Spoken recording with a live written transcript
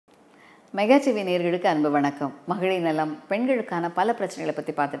Mega TV நேயர்களுக்கு அன்பு வணக்கம். மகளிர் நலம், பெண்களுக்கான பல பிரச்சனைகளை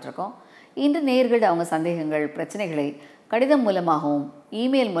பற்றி பார்த்துட்டு இருக்கோம். இன்று நேயர்கள் அவங்க சந்தேகங்கள், பிரச்சனைகளை கடிதம் மூலமாகவும்,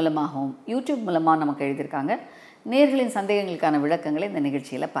 இமெயில் மூலமாகவும், யூடியூப் மூலமாக நமக்கு எழுதியிருக்காங்க. நேயர்களின் சந்தேகங்களுக்கான விளக்கங்களை இந்த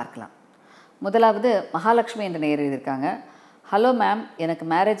நிகழ்ச்சியில் பார்க்கலாம். முதலாவது மகாலட்சுமி என்ற நேயர் எழுதியிருக்காங்க. ஹலோ மேம், எனக்கு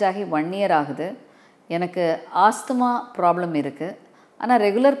மேரேஜ் ஆகி 1 இயர் ஆகுது. எனக்கு ஆஸ்துமா ப்ராப்ளம் இருக்குது. ஆனால்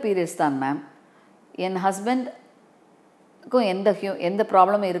ரெகுலர் பீரியட்ஸ் தான் மேம். என் ஹஸ்பண்டுக்கும் எந்த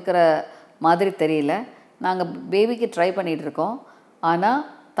ப்ராப்ளமும் இருக்கிற மாதிரி தெரியல. நாங்கள் பேபிக்கு ட்ரை பண்ணிகிட்ருக்கோம், ஆனால்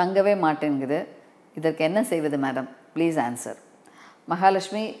தங்கவே மாட்டேங்குது. இதற்கு என்ன செய்வது மேடம்? Please answer.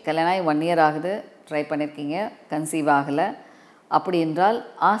 மகாலட்சுமி, கல்யாணம் ஆகி 1 இயர் ஆகுது, ட்ரை பண்ணியிருக்கீங்க, கன்சீவ் ஆகலை. அப்படி என்றால்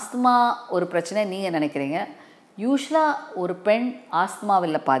ஆஸ்துமா ஒரு பிரச்சனை நீங்கள் நினைக்கிறீங்க. யூஸ்வலாக ஒரு பெண்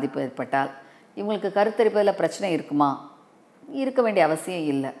ஆஸ்துமாவில் பாதிப்பு ஏற்பட்டால் இவங்களுக்கு கருத்தரிப்பதில் பிரச்சனை இருக்குமா? இருக்க வேண்டிய அவசியம்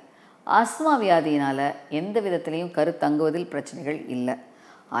இல்லை. ஆஸ்துமா வியாதியினால் எந்த விதத்துலேயும் கருத்தங்குவதில் பிரச்சனைகள் இல்லை.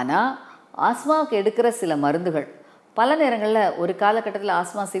 ஆனால் ஆஸ்மாவுக்கு எடுக்கிற சில மருந்துகள் பல நேரங்களில் ஒரு காலகட்டத்தில்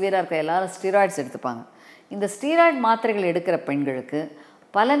ஆஸ்மா சிவியராக இருக்கிற எல்லாரும் ஸ்டீராய்ட்ஸ் எடுத்துப்பாங்க. இந்த ஸ்டீராய்டு மாத்திரைகள் எடுக்கிற பெண்களுக்கு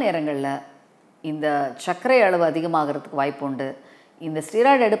பல நேரங்களில் இந்த சர்க்கரை அளவு அதிகமாகிறதுக்கு வாய்ப்பு உண்டு. இந்த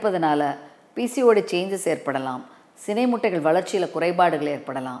ஸ்டீராய்டு எடுப்பதனால பிசிஓடி சேஞ்சஸ் ஏற்படலாம், சினை முட்டைகள் வளர்ச்சியில் குறைபாடுகள்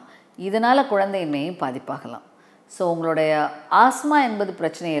ஏற்படலாம். இதனால் குழந்தையின்மையும் பாதிப்பாகலாம். ஸோ உங்களுடைய ஆஸ்மா என்பது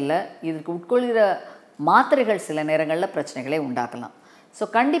பிரச்சனை இல்லை, இதுக்கு உட்கொள்கிற மாத்திரைகள் சில நேரங்களில் பிரச்சனைகளை உண்டாக்கலாம். ஸோ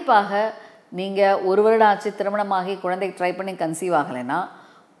கண்டிப்பாக நீங்கள் 1 வருடம் ஆச்சு, திருமணமாகி குழந்தைக்கு ட்ரை பண்ணி கன்சீவ் ஆகலைன்னா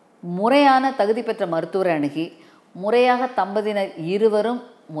முறையான தகுதி பெற்ற மருத்துவரை அணுகி முறையாக தம்பதியினர் இருவரும்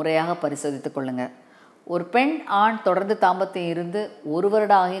முறையாக பரிசோதித்து கொள்ளுங்கள். ஒரு பெண் ஆண் தொடர்ந்து தாம்பத்தியம் இருந்து 1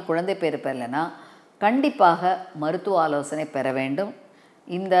 வருடம் ஆகி குழந்தை பேர் பெறலைன்னா கண்டிப்பாக மருத்துவ ஆலோசனை பெற வேண்டும்.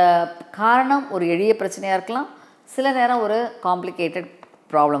 இந்த காரணம் ஒரு எளிய பிரச்சனையாக இருக்கலாம், சில நேரம் ஒரு காம்ப்ளிகேட்டட்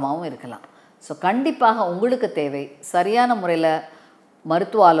ப்ராப்ளமாகவும் இருக்கலாம். ஸோ கண்டிப்பாக உங்களுக்கு தேவை சரியான முறையில்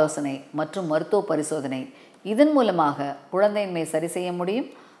மருத்துவ ஆலோசனை மற்றும் மருத்துவ பரிசோதனை. இதன் மூலமாக குழந்தையின்மை சரி செய்ய முடியும்,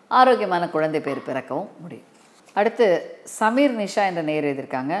 ஆரோக்கியமான குழந்தை பேர் பிறக்கவும் முடியும். அடுத்து சமீர் நிஷா என்ற நேயர்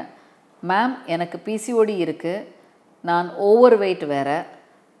எழுதியிருக்காங்க. மேம், எனக்கு பிசிஓடி இருக்குது, நான் ஓவர் வெயிட் வேறு,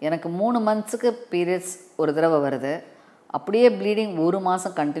 எனக்கு 3 மந்த்ஸுக்கு பீரியட்ஸ் ஒரு தடவை வருது, அப்படியே ப்ளீடிங் 1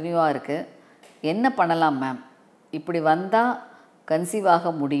 மாதம் கண்டினியூவாக இருக்குது. என்ன பண்ணலாம் மேம்? இப்படி வந்தால் கன்சீவ்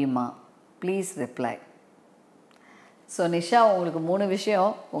ஆக முடியுமா? Please reply. ஸோ நிஷா, உங்களுக்கு 3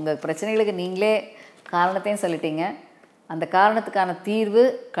 விஷயம், உங்கள் பிரச்சனைகளுக்கு நீங்களே காரணத்தையும் சொல்லிட்டீங்க. அந்த காரணத்துக்கான தீர்வு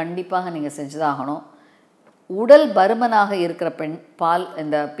கண்டிப்பாக நீங்கள் செஞ்சுதான் ஆகணும். உடல் பருமனாக இருக்கிற பெண்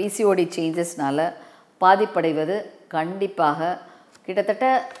இந்த பிசிஓடி சேஞ்சஸ்னால் பாதிப்படைவது கண்டிப்பாக கிட்டத்தட்ட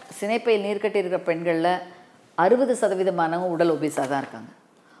சினைப்பையில் நீர்க்கட்டி இருக்கிற பெண்களில் 60% உடல் ஒபிஸாக தான் இருக்காங்க.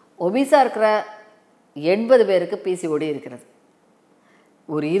 ஒபிஸாக இருக்கிற 80 பேருக்கு பிசிஓடி இருக்கிறது.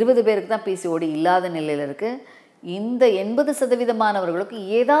 ஒரு 20 பேருக்கு தான் பிசிஓடி இல்லாத நிலையில் இருக்குது. இந்த 80%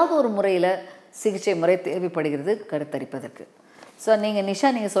 ஏதாவது ஒரு முறையில் சிகிச்சை முறை தேவைப்படுகிறது கருத்தரிப்பதற்கு. ஸோ நிஷா,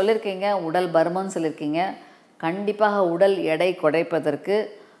 நீங்கள் சொல்லியிருக்கீங்க உடல் பருமன் சொல்லியிருக்கீங்க. கண்டிப்பாக உடல் எடை குறைப்பதற்கு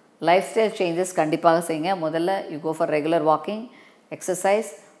லைஃப் ஸ்டைல் சேஞ்சஸ் கண்டிப்பாக செய்யுங்க. முதல்ல you go for regular walking,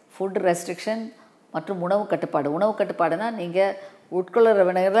 exercise, food restriction மற்றும் உணவு கட்டுப்பாடு. உணவு கட்டுப்பாடுனா நீங்கள் உட்கொள்கிற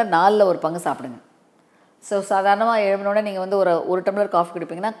வினைகளில் 4ல் 1 பங்கு சாப்பிடுங்க. ஸோ சாதாரணமாக எழுப்பினோடனே நீங்கள் ஒரு டம்ளர் காஃபி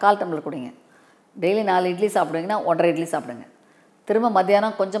குடிப்பீங்கன்னா 1/4 டம்ளர் குடிங்க. டெய்லி 4 இட்லி சாப்பிடுவீங்கன்னா 1.5 இட்லி சாப்பிடுங்க. திரும்ப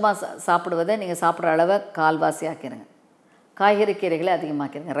மத்தியானம் கொஞ்சமாக சாப்பிடுவதை நீங்கள் சாப்பிட்ற அளவை கால்வாசி ஆக்கிடுங்க. காய்கறி கீரைகளை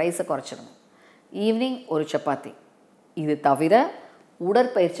அதிகமாக்கிடுங்க, ரைஸை குறைச்சிடுங்க. ஈவினிங் ஒரு சப்பாத்தி. இது தவிர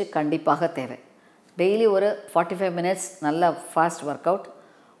உடற்பயிற்சி கண்டிப்பாக தேவை. டெய்லி ஒரு 45 மினிட்ஸ் நல்ல ஃபாஸ்ட் ஒர்க் அவுட்,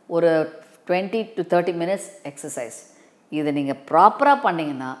 ஒரு 20 to 30 மினிட்ஸ் எக்ஸசைஸ். இதை நீங்கள் ப்ராப்பராக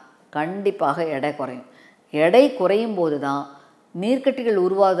பண்ணிங்கன்னா கண்டிப்பாக எடை குறையும். எடை குறையும் போது தான் நீர்க்கட்டிகள்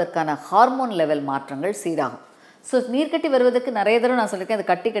உருவாவதற்கான ஹார்மோன் லெவல் மாற்றங்கள் சீராகும். ஸோ நீர்க்கட்டி வருவதற்கு நிறைய தடவை நான் சொல்லியிருக்கேன்,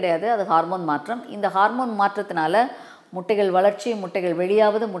 அது கட்டி கிடையாது, அது ஹார்மோன் மாற்றம். இந்த ஹார்மோன் மாற்றத்தினால முட்டைகள் வளர்ச்சி, முட்டைகள்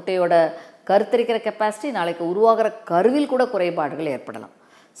வெளியாவது, முட்டையோட கருத்தரிக்கிற கெப்பாசிட்டி, நாளைக்கு உருவாகிற கருவில் கூட குறைபாடுகள் ஏற்படலாம்.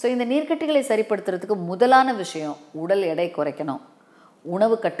 ஸோ இந்த நீர்க்கட்டிகளை சரிப்படுத்துறதுக்கு முதலான விஷயம் உடல் எடை குறைக்கணும்,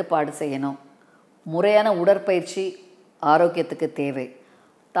 உணவு கட்டுப்பாடு செய்யணும், முறையான உடற்பயிற்சி ஆரோக்கியத்துக்கு தேவை.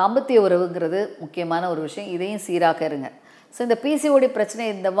 தாம்பத்திய உறவுங்கிறது முக்கியமான ஒரு விஷயம், இதையும் சீராக்க இருங்க. ஸோ இந்த பிசிஓடி பிரச்சனை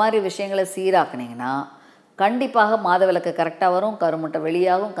இந்த மாதிரி விஷயங்களை சீராக்குனீங்கன்னா கண்டிப்பாக மாதவிலக்கு கரெக்டாக வரும், கருமுட்டை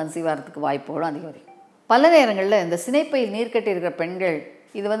வெளியாகும், கன்சீவ் ஆகிறதுக்கு வாய்ப்புகளும் அதிகம். பல நேரங்களில் இந்த சினைப்பையில் நீர்க்கட்டி இருக்கிற பெண்கள்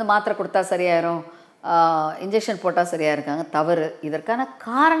இது மாத்திரை கொடுத்தா சரியாயிரும், இன்ஜெக்ஷன் போட்டால் சரியாக இருக்காங்க. தவறு. இதற்கான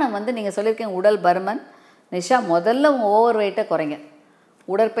காரணம் நீங்கள் சொல்லியிருக்கீங்க உடல் பருமன். நிஷா, முதல்ல உங்கள் ஓவர் வெயிட்டை குறைங்க.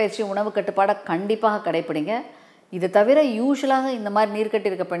 உடற்பயிற்சி, உணவு கட்டுப்பாடை கண்டிப்பாக கடைப்பிடிங்க. இது தவிர யூஸ்வலாக இந்த மாதிரி நீர்க்கட்டி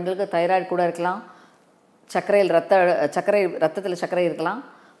இருக்க பெண்களுக்கு தைராய்டு கூட இருக்கலாம், ரத்தத்தில் சர்க்கரை இருக்கலாம்,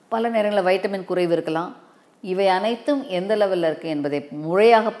 பல நேரங்களில் வைட்டமின் குறைவு இருக்கலாம். இவை அனைத்தும் எந்த லெவலில் இருக்குது என்பதை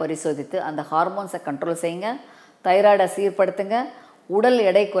முறையாக பரிசோதித்து அந்த ஹார்மோன்ஸை கண்ட்ரோல் செய்யுங்க, தைராய்டை சீர்படுத்துங்க, உடல்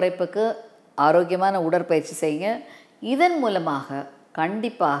எடை குறைப்புக்கு ஆரோக்கியமான உடற்பயிற்சி செய்யுங்க. இதன் மூலமாக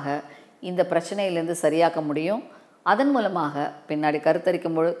கண்டிப்பாக இந்த பிரச்சனையிலேருந்து சரியாக்க முடியும். அதன் மூலமாக பின்னாடி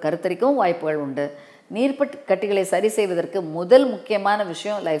கருத்தரிக்கவும் வாய்ப்புகள் உண்டு. நீர்ப்பட்டு கட்டிகளை சரி செய்வதற்கு முதல் முக்கியமான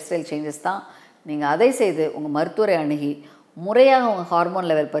விஷயம் லைஃப் ஸ்டைல் சேஞ்சஸ் தான். நீங்கள் அதை செய்து உங்கள் மருத்துவரை அணுகி முறையாக உங்கள் ஹார்மோன்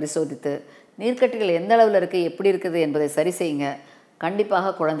லெவல் பரிசோதித்து நீர்க்கட்டிகள் எந்த அளவில் இருக்குது, எப்படி இருக்குது என்பதை சரி செய்யுங்க.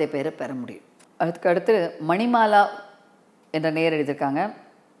 கண்டிப்பாக குழந்தை பேரை பெற முடியும். அதுக்கு அடுத்து மணிமாலா என்ற நேர் எழுதியிருக்காங்க.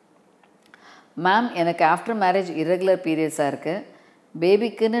 மேம், எனக்கு ஆஃப்டர் மேரேஜ் இரெகுலர் பீரியட்ஸாக இருக்குது.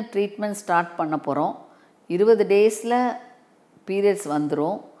 பேபிக்குன்னு ட்ரீட்மெண்ட் ஸ்டார்ட் பண்ண போகிறோம். 20 டேஸில் பீரியட்ஸ்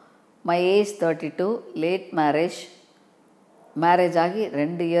வந்துடும். மை ஏஜ் 32, லேட் மேரேஜ் ஆகி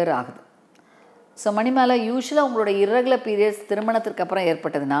 2 இயர் ஆகுது. ஸோ மணிமாலா, யூஸ்வலாக உங்களோட இரெகுலர் பீரியட்ஸ் திருமணத்திற்கு அப்புறம்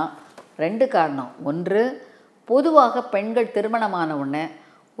ஏற்பட்டதுன்னா 2 காரணம். ஒன்று, பொதுவாக பெண்கள் திருமணமான உடனே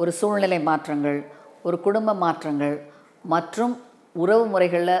ஒரு சூழ்நிலை மாற்றங்கள், ஒரு குடும்ப மாற்றங்கள் மற்றும் உறவு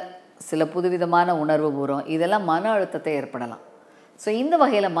முறைகளில் சில புதுவிதமான உணர்வு பூர்வம், இதெல்லாம் மன அழுத்தத்தை ஏற்படலாம். ஸோ இந்த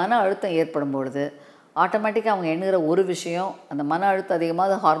வகையில் மன அழுத்தம் ஏற்படும் பொழுது ஆட்டோமேட்டிக்காக அவங்க எண்ணுகிற ஒரு விஷயம், அந்த மன அழுத்தம்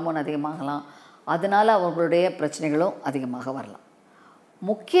அதிகமாக ஹார்மோன் அதிகமாகலாம். அதனால் அவங்களுடைய பிரச்சனைகளும் அதிகமாக வரலாம்.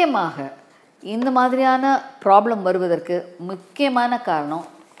 முக்கியமாக இந்த மாதிரியான ப்ராப்ளம் வருவதற்கு முக்கியமான காரணம்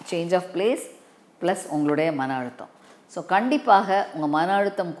சேஞ்ச் ஆஃப் பிளேஸ் ப்ளஸ் உங்களுடைய மன அழுத்தம். ஸோ கண்டிப்பாக உங்கள் மன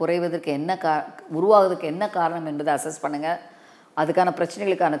அழுத்தம் குறைவதற்கு உருவாகுவதற்கு என்ன காரணம் என்பதை அசஸ் பண்ணுங்கள். அதுக்கான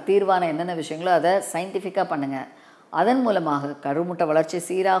பிரச்சனைகளுக்கான தீர்வான என்னென்ன விஷயங்களோ அதை சயின்டிஃபிக்காக பண்ணுங்கள். அதன் மூலமாக கருமுட்டை வளர்ச்சி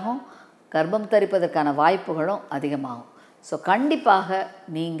சீராகும், கர்ப்பம் தரிப்பதற்கான வாய்ப்புகளும் அதிகமாகும். ஸோ கண்டிப்பாக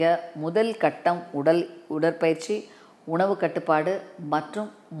நீங்கள் முதல் கட்டம் உடற்பயிற்சி, உணவு கட்டுப்பாடு மற்றும்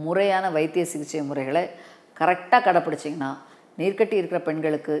முறையான வைத்திய சிகிச்சை முறைகளை கரெக்டாக கடைப்பிடிச்சிங்கன்னா நீர்க்கட்டி இருக்கிற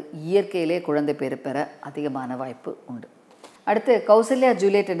பெண்களுக்கு இயற்கையிலே குழந்தை பேறு பெற அதிகமான வாய்ப்பு உண்டு. அடுத்து கௌசல்யா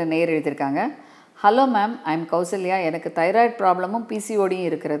ஜூலியட் என்ற நேயர் எழுதியிருக்காங்க. Hello ma'am, I am Kausalya. எனக்கு தைராய்டு ப்ராப்ளமும் பிசிஓடியும்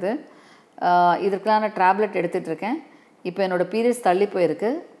இருக்கிறது. இதற்கான டேப்லெட் எடுத்துகிட்ருக்கேன். இப்போ என்னோடய பீரியட்ஸ் தள்ளி போயிருக்கு,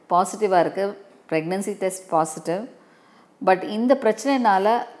 பாசிட்டிவாக இருக்குது, ப்ரெக்னன்சி டெஸ்ட் பாசிட்டிவ். பட் இந்த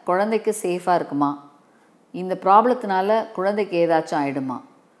பிரச்சனைனால குழந்தைக்கு சேஃபாக இருக்குமா? இந்த ப்ராப்ளத்தினால குழந்தைக்கு ஏதாச்சும் ஆகிடுமா?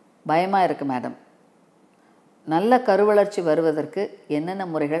 பயமாக இருக்குது மேடம். நல்ல கருவளர்ச்சி வருவதற்கு என்னென்ன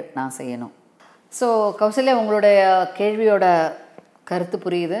முறைகள் நான் செய்யணும்? ஸோ கௌசல்யா, உங்களுடைய கேள்வியோட கருத்து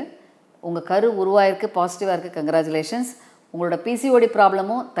புரியுது. உங்கள் கரு உருவாயிருக்கு, பாசிட்டிவாக இருக்குது, கங்க்ராச்சுலேஷன்ஸ். உங்களோட பிசிஓடி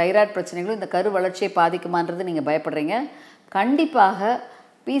ப்ராப்ளமும் தைராய்டு பிரச்சனைகளும் இந்த கரு வளர்ச்சியை பாதிக்குமான்றது நீங்கள் பயப்படுறீங்க. கண்டிப்பாக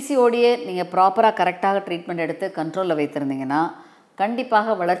பிசிஓடியை நீங்கள் ப்ராப்பராக கரெக்டாக ட்ரீட்மெண்ட் எடுத்து கண்ட்ரோலில் வைத்திருந்தீங்கன்னா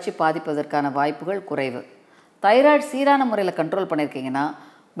கண்டிப்பாக வளர்ச்சி பாதிப்பதற்கான வாய்ப்புகள் குறைவு. தைராய்டு சீரான முறையில் கண்ட்ரோல் பண்ணியிருக்கீங்கன்னா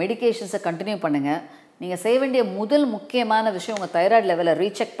மெடிகேஷன்ஸை கண்டினியூ பண்ணுங்கள். நீங்கள் செய்ய வேண்டிய முதல் முக்கியமான விஷயம் உங்கள் தைராய்டு லெவலை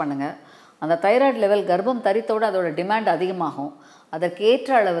ரீசெக் பண்ணுங்கள். அந்த தைராய்டு லெவல் கர்ப்பம் தரித்தோடு அதோட டிமாண்ட் அதிகமாகும். அதற்கு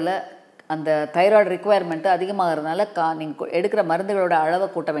ஏற்ற அளவில் அந்த தைராய்டு ரிக்குவயர்மெண்ட்டு அதிகமாகிறதுனால நீங்கள் எடுக்கிற மருந்துகளோட அளவை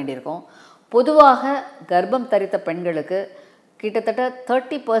கூட்ட வேண்டியிருக்கும். பொதுவாக கர்ப்பம் தரித்த பெண்களுக்கு கிட்டத்தட்ட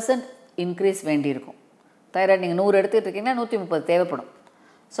 30% இன்க்ரீஸ் வேண்டியிருக்கும். தைராய்டு நீங்கள் 100 எடுத்துகிட்டு இருக்கீங்கன்னா 130 தேவைப்படும்.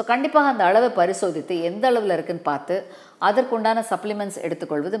 ஸோ கண்டிப்பாக அந்த அளவை பரிசோதித்து எந்த அளவில் இருக்குதுன்னு பார்த்து அதற்குண்டான சப்ளிமெண்ட்ஸ்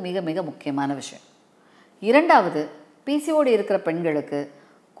எடுத்துக்கொள்வது மிக மிக முக்கியமான விஷயம். இரண்டாவது, பிசிஓடி இருக்கிற பெண்களுக்கு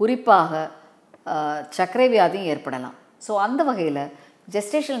குறிப்பாக சர்க்கரை வியாதியும் ஏற்படலாம். ஸோ அந்த வகையில்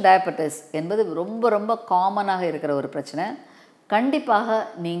ஜெஸ்டேஷனல் டயபெட்டிஸ் என்பது ரொம்ப ரொம்ப காமனாக இருக்கிற ஒரு பிரச்சனை. கண்டிப்பாக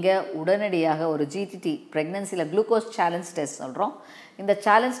நீங்கள் உடனடியாக ஒரு ஜிடிடி, ப்ரெக்னன்சியில் குளுக்கோஸ் சேலஞ்ச் டெஸ்ட் சொல்கிறோம், இந்த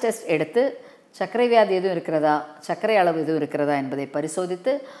சேலஞ்ச் டெஸ்ட் எடுத்து சர்க்கரை வியாதி எதுவும் இருக்கிறதா, சர்க்கரை அளவு எதுவும் இருக்கிறதா என்பதை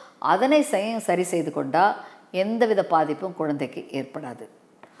பரிசோதித்து அதனை சரி செய்து கொண்டால் எந்தவித பாதிப்பும் குழந்தைக்கு ஏற்படாது.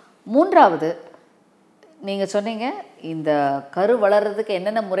 மூன்றாவது, நீங்கள் சொன்னீங்க இந்த கரு வளர்கிறதுக்கு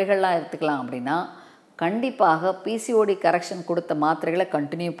என்னென்ன முறைகள்லாம் எடுத்துக்கலாம் அப்படின்னா, கண்டிப்பாக பிசிஓடி கரெக்ஷன் கொடுத்த மாத்திரைகளை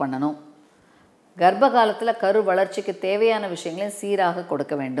கண்டினியூ பண்ணணும். கர்ப்ப காலத்தில் கரு வளர்ச்சிக்கு தேவையான விஷயங்களையும் சீராக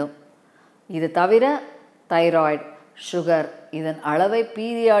கொடுக்க வேண்டும். இது தவிர தைராய்டு, சுகர் இதன் அளவை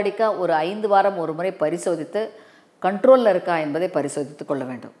பீரியாடிக்காக ஒரு 5 வாரம் ஒரு முறை பரிசோதித்து கண்ட்ரோலில் இருக்கா என்பதை பரிசோதித்து கொள்ள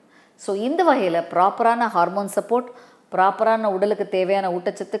வேண்டும். ஸோ இந்த வகையில் ப்ராப்பரான ஹார்மோன் சப்போர்ட், ப்ராப்பரான உடலுக்கு தேவையான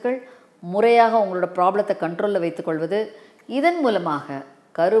ஊட்டச்சத்துக்கள், முறையாக உங்களோட ப்ராப்ளத்தை கண்ட்ரோலில் வைத்துக்கொள்வது, இதன் மூலமாக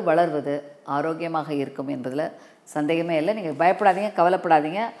கரு வளர்வது ஆரோக்கியமாக இருக்கும் என்பதில் சந்தேகமே இல்லை. நீங்கள் பயப்படாதீங்க,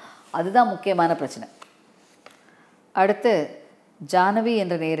 கவலைப்படாதீங்க. அதுதான் முக்கியமான பிரச்சனை. அடுத்து ஜானவி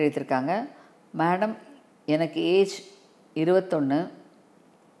என்ற நேயர் எழுதியிருக்காங்க. மேடம், எனக்கு ஏஜ் 21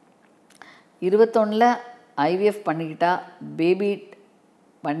 ஐவிஎஃப் பண்ணிக்கிட்டா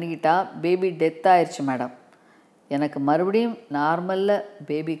பேபி டெத் ஆயிடுச்சு மேடம். எனக்கு மறுபடியும் நார்மலில்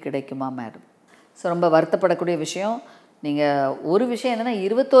பேபி கிடைக்குமா மேடம்? ஸோ ரொம்ப வருத்தப்படக்கூடிய விஷயம். நீங்கள் ஒரு விஷயம் என்னென்னா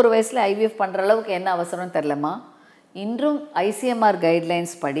 21 வயசில் ஐவிஎஃப் பண்ணுற அளவுக்கு என்ன அவசரம்னு தெரிலம்மா. இன்றும் ஐசிஎம்ஆர்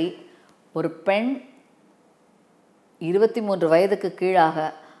கைட்லைன்ஸ் படி ஒரு பெண் 23 வயதுக்கு கீழாக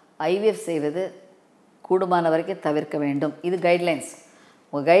ஐவிஎஃப் செய்வது கூடுமான வரைக்கும் தவிர்க்க வேண்டும். இது கைட்லைன்ஸ்.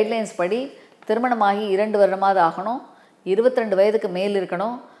 உங்கள் கைட்லைன்ஸ் படி திருமணமாகி 2 வருடமாவது ஆகணும், 22 வயதுக்கு மேல்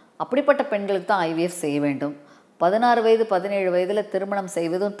இருக்கணும். அப்படிப்பட்ட பெண்களுக்கு தான் ஐவிஎஃப் செய்ய வேண்டும். 16 வயது 17 வயதில் திருமணம்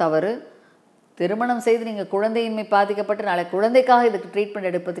செய்வதும் தவறு. திருமணம் செய்து நீங்கள் குழந்தையின்மை பாதிக்கப்பட்டு நாளை குழந்தைக்காக இதுக்கு ட்ரீட்மெண்ட்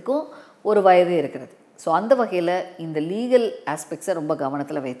எடுப்பதுக்கும் ஒரு வயது இருக்கிறது. ஸோ அந்த வகையில் இந்த லீகல் ஆஸ்பெக்ட்ஸை ரொம்ப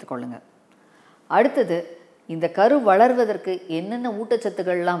கவனத்தில் வைத்துக்கொள்ளுங்கள். அடுத்தது, இந்த கரு வளர்வதற்கு என்னென்ன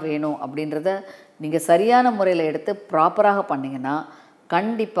ஊட்டச்சத்துக்கள்லாம் வேணும் அப்படின்றத நீங்கள் சரியான முறையில் எடுத்து ப்ராப்பராக பண்ணிங்கன்னா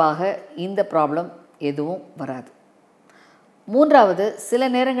கண்டிப்பாக இந்த ப்ராப்ளம் எதுவும் வராது. மூன்றாவது, சில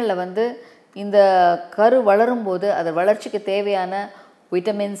நேரங்களில் இந்த கரு வளரும்போது அது வளர்ச்சிக்கு தேவையான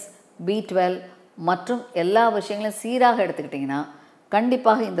விட்டமின்ஸ், B12 மற்றும் எல்லா விஷயங்களையும் சீராக எடுத்துக்கிட்டிங்கன்னா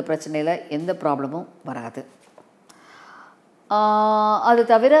கண்டிப்பாக இந்த பிரச்சனையில் எந்த ப்ராப்ளமும் வராது. அது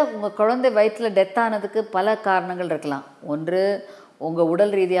தவிர உங்கள் குழந்தை வயிற்றில் டெத் ஆனதுக்கு பல காரணங்கள் இருக்கலாம். ஒன்று, உங்கள்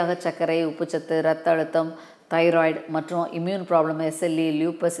உடல் ரீதியாக சர்க்கரை, உப்புச்சத்து, இரத்த அழுத்தம், தைராய்டு மற்றும் இம்யூன் ப்ராப்ளம், SLE,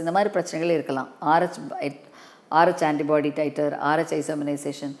 லியூப்பஸ் இந்த மாதிரி பிரச்சனைகள் இருக்கலாம். RH ஆன்டிபாடி டைட்டர், RH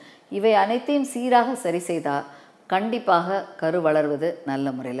ஐசோமினைசேஷன் இவை அனைத்தையும் சீராக சரி செய்தால் கண்டிப்பாக கரு வளர்வது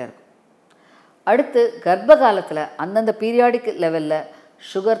நல்ல முறையில் இருக்கும். அடுத்து, கர்ப்ப காலத்தில் அந்தந்த பீரியாடிக் லெவலில்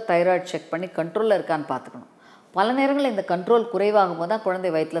சுகர், தைராய்டு செக் பண்ணி கண்ட்ரோலில் இருக்கான்னு பார்த்துக்கணும். பல நேரங்களில் இந்த கண்ட்ரோல் குறைவாகும் போது தான் குழந்தை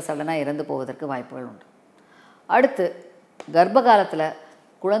வயிற்றில் சடனாக இறந்து போவதற்கு வாய்ப்புகள் உண்டு. அடுத்து, கர்ப்ப காலத்தில்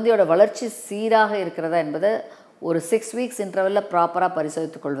குழந்தையோட வளர்ச்சி சீராக இருக்கிறதா என்பதை ஒரு 6 வீக்ஸ் இன்டர்வலில் ப்ராப்பராக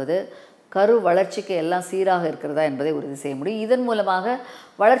பரிசோதித்துக் கொள்வது கரு வளர்ச்சிக்கு எல்லாம் சீராக இருக்கிறதா என்பதை உறுதி செய்ய முடியும். இதன் மூலமாக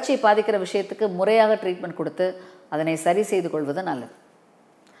வளர்ச்சியை பாதிக்கிற விஷயத்துக்கு முறையாக ட்ரீட்மெண்ட் கொடுத்து அதனை சரி செய்து கொள்வது நல்லது.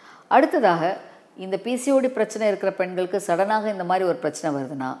 அடுத்ததாக, இந்த பிசிஓடி பிரச்சனை இருக்கிற பெண்களுக்கு சடனாக இந்த மாதிரி ஒரு பிரச்சனை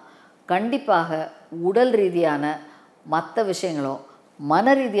வருதுன்னா கண்டிப்பாக உடல் ரீதியான மற்ற விஷயங்களோ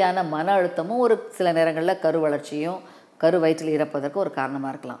மன ரீதியான மன அழுத்தமும் ஒரு சில நேரங்களில் கரு வளர்ச்சியும் கரு வயிற்றில் இறப்பதற்கு ஒரு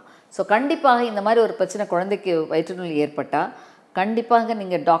காரணமாக இருக்கலாம். ஸோ கண்டிப்பாக இந்த மாதிரி ஒரு பிரச்சனை குழந்தைக்கு வயிற்றுநோய் ஏற்பட்டால் கண்டிப்பாக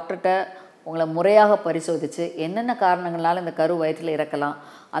நீங்கள் டாக்டர்கிட்ட உங்களை முறையாக பரிசோதித்து என்னென்ன காரணங்களால் இந்த கரு வயிற்றில் இறக்கலாம்,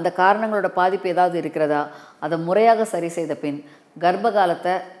 அந்த காரணங்களோட பாதிப்பு ஏதாவது இருக்கிறதா, அதை முறையாக சரி செய்த பின் கர்ப்ப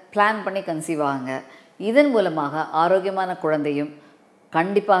காலத்தை பிளான் பண்ணி கன்சீவ் ஆகுங்க. இதன் மூலமாக ஆரோக்கியமான குழந்தையும்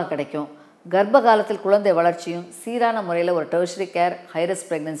கண்டிப்பாக கிடைக்கும். கர்ப்ப காலத்தில் குழந்தை வளர்ச்சியும் சீரான முறையில் ஒரு டெர்ஷரி கேர் ஹைரிஸ்க்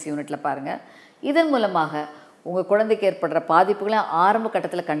ப்ரெக்னன்சி யூனிட்டில் பாருங்கள். இதன் மூலமாக உங்கள் குழந்தைக்கு ஏற்படுற பாதிப்புகளை ஆரம்ப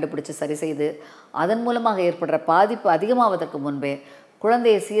கட்டத்தில் கண்டுபிடிச்சி சரி செய்து அதன் மூலமாக ஏற்படுற பாதிப்பு அதிகமாவதற்கு முன்பே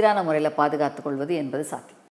குழந்தையை சீரான முறையில் பாதுகாத்து கொள்வது என்பது சாத்தியம்.